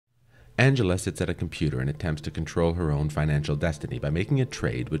Angela sits at a computer and attempts to control her own financial destiny by making a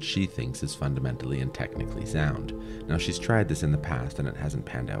trade which she thinks is fundamentally and technically sound. Now, she's tried this in the past and it hasn't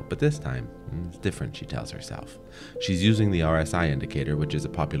panned out, but this time, it's different, she tells herself. She's using the RSI indicator, which is a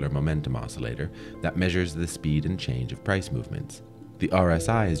popular momentum oscillator that measures the speed and change of price movements. The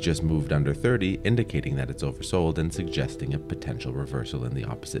RSI has just moved under 30, indicating that it's oversold and suggesting a potential reversal in the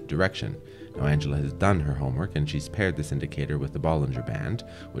opposite direction. Now, Angela has done her homework and she's paired this indicator with the Bollinger Band,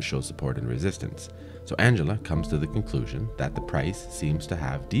 which shows support and resistance. So Angela comes to the conclusion that the price seems to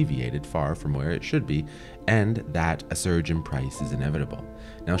have deviated far from where it should be and that a surge in price is inevitable.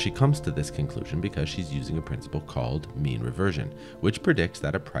 Now, she comes to this conclusion because she's using a principle called mean reversion, which predicts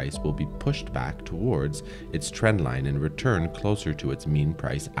that a price will be pushed back towards its trend line and return closer to its mean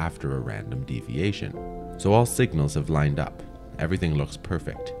price after a random deviation. So all signals have lined up. Everything looks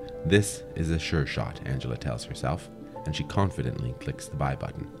perfect. This is a sure shot, Angela tells herself, and she confidently clicks the buy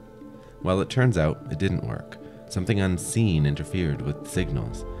button. Well, it turns out it didn't work. Something unseen interfered with the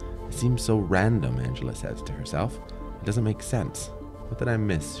signals. It seems so random, Angela says to herself. It doesn't make sense. What did I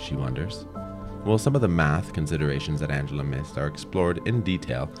miss, she wonders. Well, some of the math considerations that Angela missed are explored in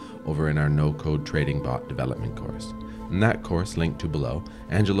detail over in our no-code trading bot development course. In that course, linked to below,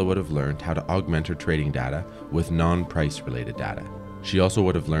 Angela would have learned how to augment her trading data with non-price related data. She also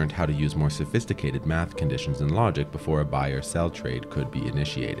would have learned how to use more sophisticated math conditions and logic before a buy or sell trade could be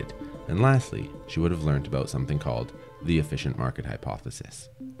initiated. And lastly, she would have learned about something called the efficient market hypothesis.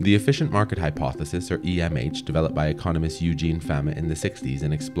 The efficient market hypothesis, or EMH, developed by economist Eugene Fama in the 60s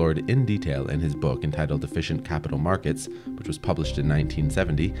and explored in detail in his book entitled Efficient Capital Markets, which was published in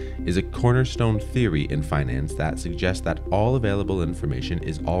 1970, is a cornerstone theory in finance that suggests that all available information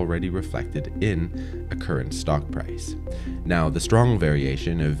is already reflected in a current stock price. Now, the strong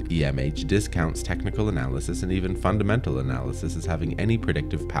variation of EMH discounts technical analysis and even fundamental analysis as having any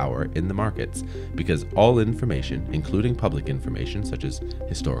predictive power in the markets, because all information, including public information such as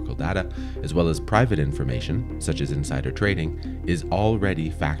historical data, as well as private information such as insider trading, is already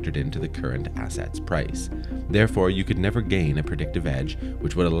factored into the current asset's price. Therefore, you could never gain a predictive edge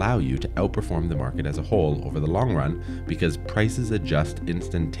which would allow you to outperform the market as a whole over the long run, because prices adjust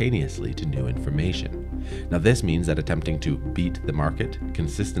instantaneously to new information. Now, this means that attempting to beat the market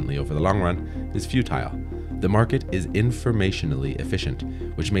consistently over the long run is futile. The market is informationally efficient,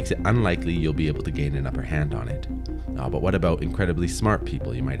 which makes it unlikely you'll be able to gain an upper hand on it. But what about incredibly smart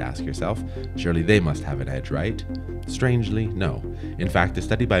people, you might ask yourself? Surely they must have an edge, right? Strangely, no. In fact, a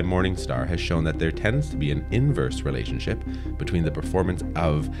study by Morningstar has shown that there tends to be an inverse relationship between the performance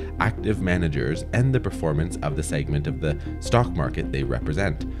of active managers and the performance of the segment of the stock market they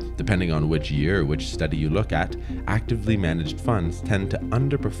represent. Depending on which year or which study you look at, actively managed funds tend to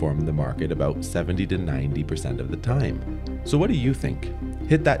underperform the market about 70 to 90% of the time. So what do you think?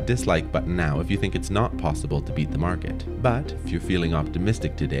 Hit that dislike button now if you think it's not possible to beat the market. But if you're feeling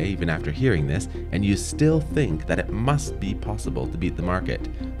optimistic today, even after hearing this, and you still think that it must be possible to beat the market,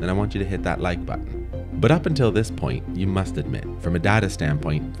 then I want you to hit that like button. But up until this point, you must admit, from a data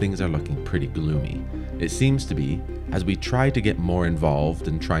standpoint, things are looking pretty gloomy. It seems to be, as we try to get more involved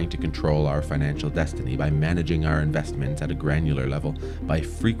in trying to control our financial destiny by managing our investments at a granular level, by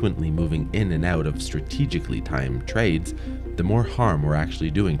frequently moving in and out of strategically timed trades, the more harm we're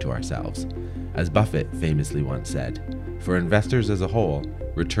actually doing to ourselves. As Buffett famously once said, for investors as a whole,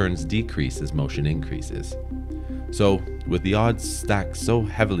 returns decrease as motion increases. So, with the odds stacked so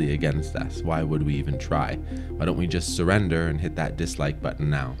heavily against us, why would we even try? Why don't we just surrender and hit that dislike button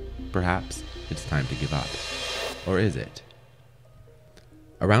now? Perhaps it's time to give up. Or is it?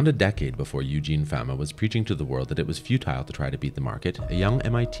 Around a decade before Eugene Fama was preaching to the world that it was futile to try to beat the market, a young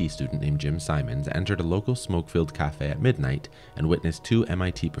MIT student named Jim Simons entered a local smoke-filled cafe at midnight and witnessed two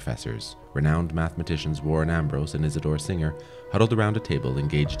MIT professors, renowned mathematicians Warren Ambrose and Isidore Singer, huddled around a table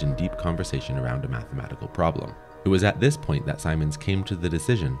engaged in deep conversation around a mathematical problem. It was at this point that Simons came to the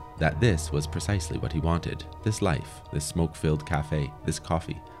decision that this was precisely what he wanted: this life, this smoke-filled cafe, this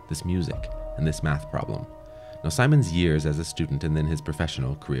coffee, this music, and this math problem. Now, Simons' years as a student and then his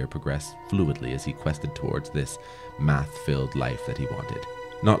professional career progressed fluidly as he quested towards this math-filled life that he wanted.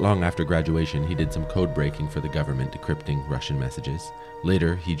 Not long after graduation, he did some code breaking for the government decrypting Russian messages.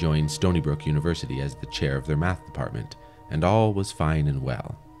 Later, he joined Stony Brook University as the chair of their math department, and all was fine and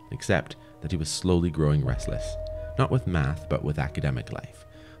well, except that he was slowly growing restless, not with math, but with academic life.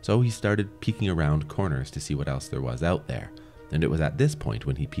 So he started peeking around corners to see what else there was out there, and it was at this point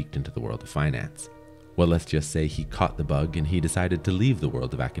when he peeked into the world of finance. Well, let's just say he caught the bug and he decided to leave the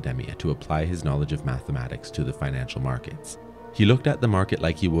world of academia to apply his knowledge of mathematics to the financial markets. He looked at the market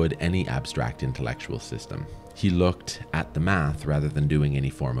like he would any abstract intellectual system. He looked at the math rather than doing any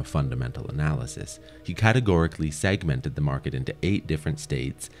form of fundamental analysis. He categorically segmented the market into 8 different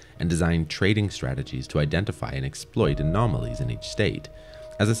states and designed trading strategies to identify and exploit anomalies in each state.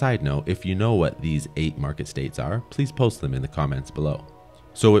 As a side note, if you know what these 8 market states are, please post them in the comments below.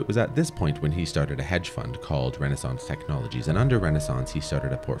 So it was at this point when he started a hedge fund called Renaissance Technologies, and under Renaissance he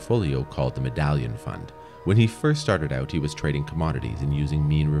started a portfolio called the Medallion Fund. When he first started out, he was trading commodities and using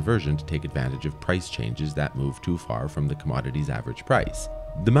mean reversion to take advantage of price changes that move too far from the commodity's average price.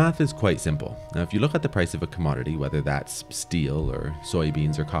 The math is quite simple. Now, if you look at the price of a commodity, whether that's steel or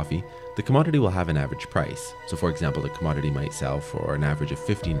soybeans or coffee, the commodity will have an average price. So for example, the commodity might sell for an average of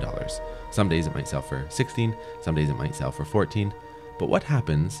 $15. Some days it might sell for $16, some days it might sell for $14. But what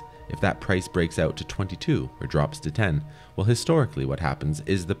happens if that price breaks out to 22 or drops to 10? Well, historically what happens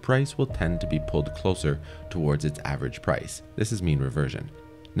is the price will tend to be pulled closer towards its average price. This is mean reversion.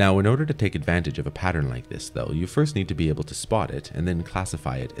 Now, in order to take advantage of a pattern like this though, you first need to be able to spot it and then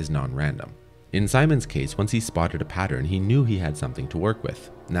classify it as non-random. In Simon's case, once he spotted a pattern, he knew he had something to work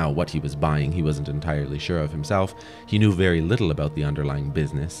with. Now, what he was buying, he wasn't entirely sure of himself. He knew very little about the underlying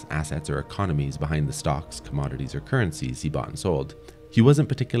business, assets, or economies behind the stocks, commodities, or currencies he bought and sold. He wasn't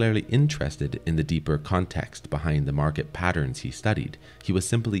particularly interested in the deeper context behind the market patterns he studied. He was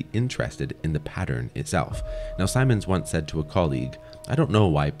simply interested in the pattern itself. Now, Simons once said to a colleague, "I don't know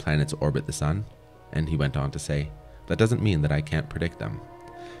why planets orbit the sun." And he went on to say, "That doesn't mean that I can't predict them."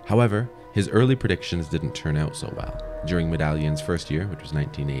 However, his early predictions didn't turn out so well. During Medallion's first year, which was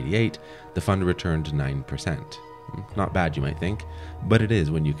 1988, the fund returned 9%. Not bad, you might think, but it is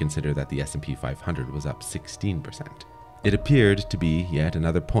when you consider that the S&P 500 was up 16%. It appeared to be yet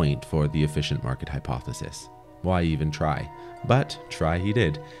another point for the efficient market hypothesis. Why even try? But try he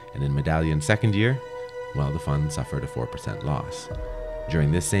did, and in Medallion's second year, well, the fund suffered a 4% loss.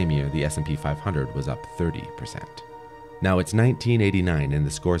 During this same year, the S&P 500 was up 30%. Now it's 1989 and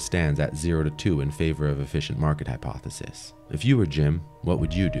the score stands at 0-2 in favor of efficient market hypothesis. If you were Jim, what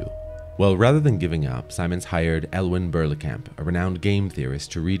would you do? Well, rather than giving up, Simons hired Elwyn Berlekamp, a renowned game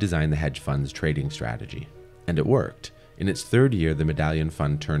theorist, to redesign the hedge fund's trading strategy. And it worked. In its third year, the Medallion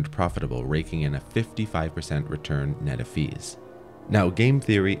Fund turned profitable, raking in a 55% return net of fees. Now, game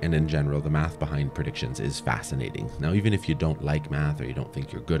theory and in general, the math behind predictions is fascinating. Now, even if you don't like math or you don't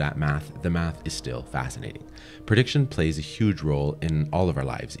think you're good at math, the math is still fascinating. Prediction plays a huge role in all of our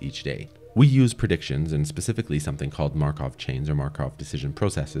lives each day. We use predictions, and specifically something called Markov chains or Markov decision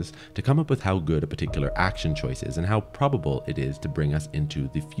processes, to come up with how good a particular action choice is and how probable it is to bring us into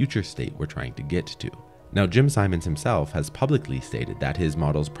the future state we're trying to get to. Now, Jim Simons himself has publicly stated that his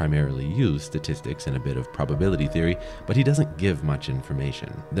models primarily use statistics and a bit of probability theory, but he doesn't give much information.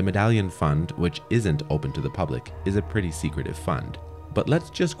 The Medallion Fund, which isn't open to the public, is a pretty secretive fund. But let's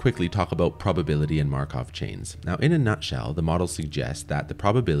just quickly talk about probability and Markov chains. Now, in a nutshell, the model suggests that the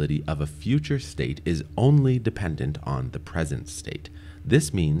probability of a future state is only dependent on the present state.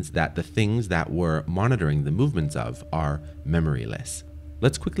 This means that the things that we're monitoring the movements of are memoryless.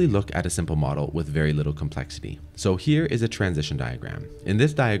 Let's quickly look at a simple model with very little complexity. So here is a transition diagram. In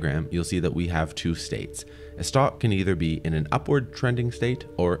this diagram, you'll see that we have 2 states. A stock can either be in an upward trending state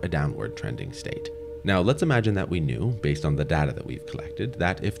or a downward trending state. Now, let's imagine that we knew, based on the data that we've collected,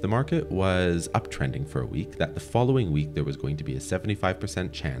 that if the market was uptrending for a week, that the following week there was going to be a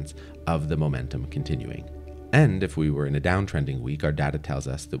 75% chance of the momentum continuing. And if we were in a downtrending week, our data tells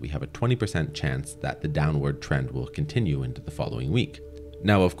us that we have a 20% chance that the downward trend will continue into the following week.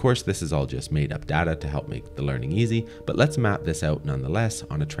 Now, of course, this is all just made up data to help make the learning easy, but let's map this out nonetheless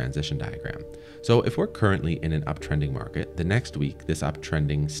on a transition diagram. So if we're currently in an uptrending market, the next week this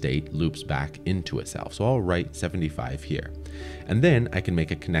uptrending state loops back into itself. So I'll write 75 here. And then I can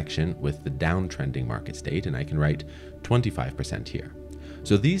make a connection with the downtrending market state, and I can write 25% here.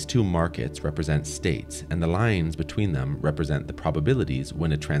 So these 2 markets represent states, and the lines between them represent the probabilities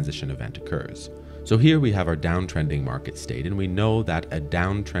when a transition event occurs. So here we have our downtrending market state, and we know that a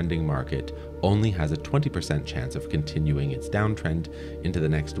downtrending market only has a 20% chance of continuing its downtrend into the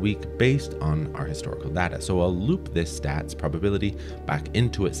next week based on our historical data. So I'll loop this stats probability back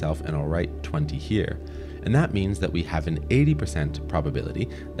into itself, and I'll write 20 here. And that means that we have an 80% probability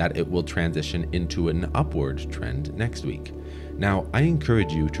that it will transition into an upward trend next week. Now, I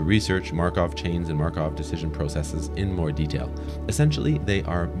encourage you to research Markov chains and Markov decision processes in more detail. Essentially, they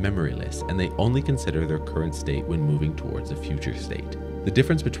are memoryless, and they only consider their current state when moving towards a future state. The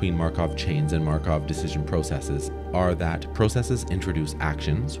difference between Markov chains and Markov decision processes are that processes introduce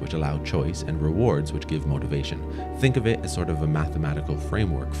actions, which allow choice, and rewards, which give motivation. Think of it as sort of a mathematical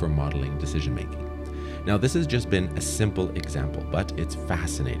framework for modeling decision making. Now, this has just been a simple example, but it's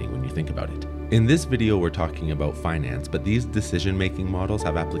fascinating when you think about it. In this video, we're talking about finance, but these decision-making models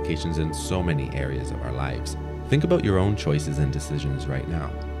have applications in so many areas of our lives. Think about your own choices and decisions right now.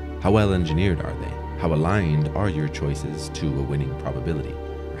 How well engineered are they? How aligned are your choices to a winning probability?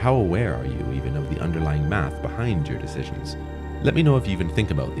 How aware are you even of the underlying math behind your decisions? Let me know if you even think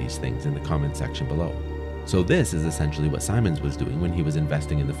about these things in the comment section below. So this is essentially what Simons was doing when he was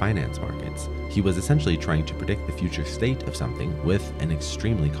investing in the finance markets. He was essentially trying to predict the future state of something with an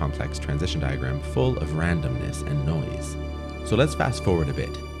extremely complex transition diagram full of randomness and noise. So let's fast forward a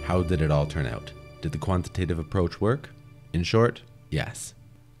bit. How did it all turn out? Did the quantitative approach work? In short, yes.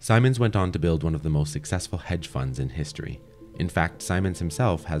 Simons went on to build one of the most successful hedge funds in history. In fact, Simons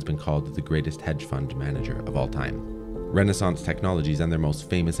himself has been called the greatest hedge fund manager of all time. Renaissance Technologies and their most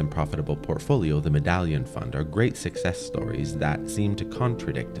famous and profitable portfolio, the Medallion Fund, are great success stories that seem to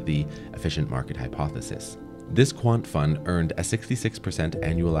contradict the efficient market hypothesis. This Quant fund earned a 66%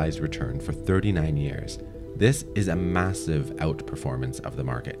 annualized return for 39 years. This is a massive outperformance of the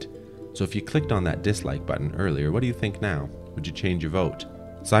market. So if you clicked on that dislike button earlier, what do you think now? Would you change your vote?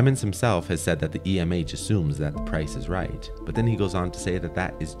 Simons himself has said that the EMH assumes that the price is right, but then he goes on to say that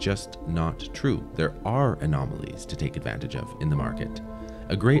that is just not true. There are anomalies to take advantage of in the market.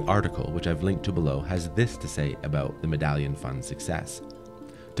 A great article, which I've linked to below, has this to say about the Medallion Fund's success.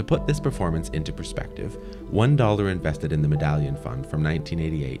 To put this performance into perspective, $1 invested in the Medallion Fund from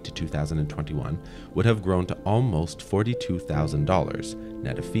 1988 to 2021 would have grown to almost $42,000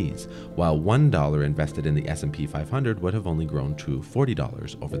 net of fees, while $1 invested in the S&P 500 would have only grown to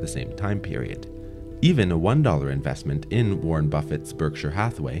 $40 over the same time period. Even a $1 investment in Warren Buffett's Berkshire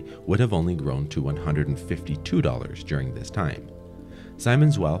Hathaway would have only grown to $152 during this time.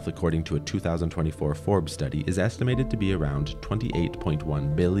 Simons' wealth, according to a 2024 Forbes study, is estimated to be around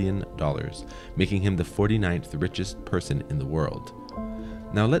 $28.1 billion, making him the 49th richest person in the world.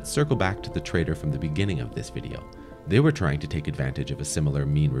 Now let's circle back to the trader from the beginning of this video. They were trying to take advantage of a similar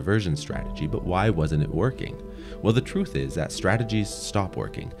mean reversion strategy, but why wasn't it working? Well, the truth is that strategies stop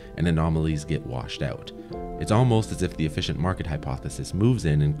working and anomalies get washed out. It's almost as if the efficient market hypothesis moves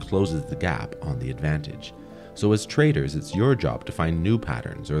in and closes the gap on the advantage. So as traders, it's your job to find new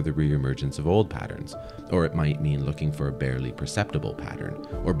patterns or the reemergence of old patterns, or it might mean looking for a barely perceptible pattern,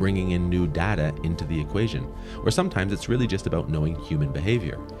 or bringing in new data into the equation, or sometimes it's really just about knowing human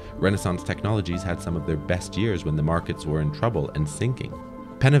behavior. Renaissance Technologies had some of their best years when the markets were in trouble and sinking.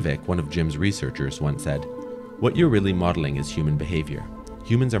 Pennovic, one of Jim's researchers, once said, "What you're really modeling is human behavior.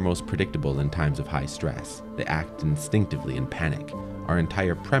 Humans are most predictable in times of high stress. They act instinctively in panic. Our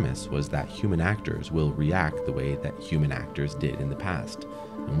entire premise was that human actors will react the way that human actors did in the past,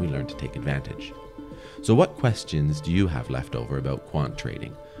 and we learn to take advantage." So what questions do you have left over about quant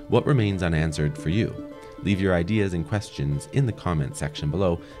trading? What remains unanswered for you? Leave your ideas and questions in the comment section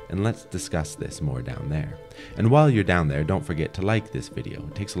below, and let's discuss this more down there. And while you're down there, don't forget to like this video.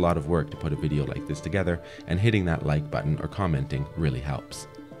 It takes a lot of work to put a video like this together, and hitting that like button or commenting really helps.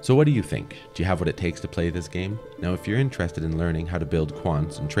 So what do you think? Do you have what it takes to play this game? Now, if you're interested in learning how to build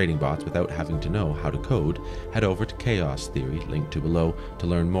quants and trading bots without having to know how to code, head over to Chaos Theory, linked to below, to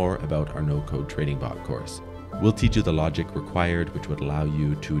learn more about our no-code trading bot course. We'll teach you the logic required, which would allow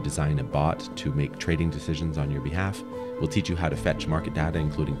you to design a bot to make trading decisions on your behalf. We'll teach you how to fetch market data,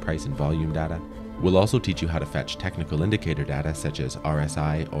 including price and volume data. We'll also teach you how to fetch technical indicator data, such as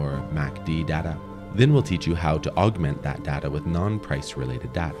RSI or MACD data. Then we'll teach you how to augment that data with non-price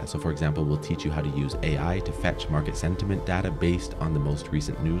related data. So for example, we'll teach you how to use AI to fetch market sentiment data based on the most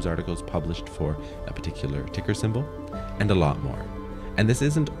recent news articles published for a particular ticker symbol, and a lot more. And this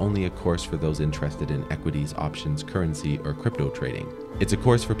isn't only a course for those interested in equities, options, currency, or crypto trading. It's a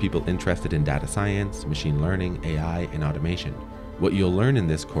course for people interested in data science, machine learning, AI, and automation. What you'll learn in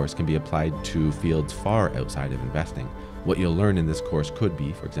this course can be applied to fields far outside of investing. What you'll learn in this course could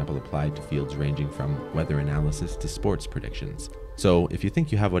be, for example, applied to fields ranging from weather analysis to sports predictions. So if you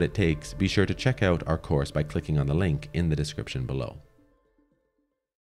think you have what it takes, be sure to check out our course by clicking on the link in the description below.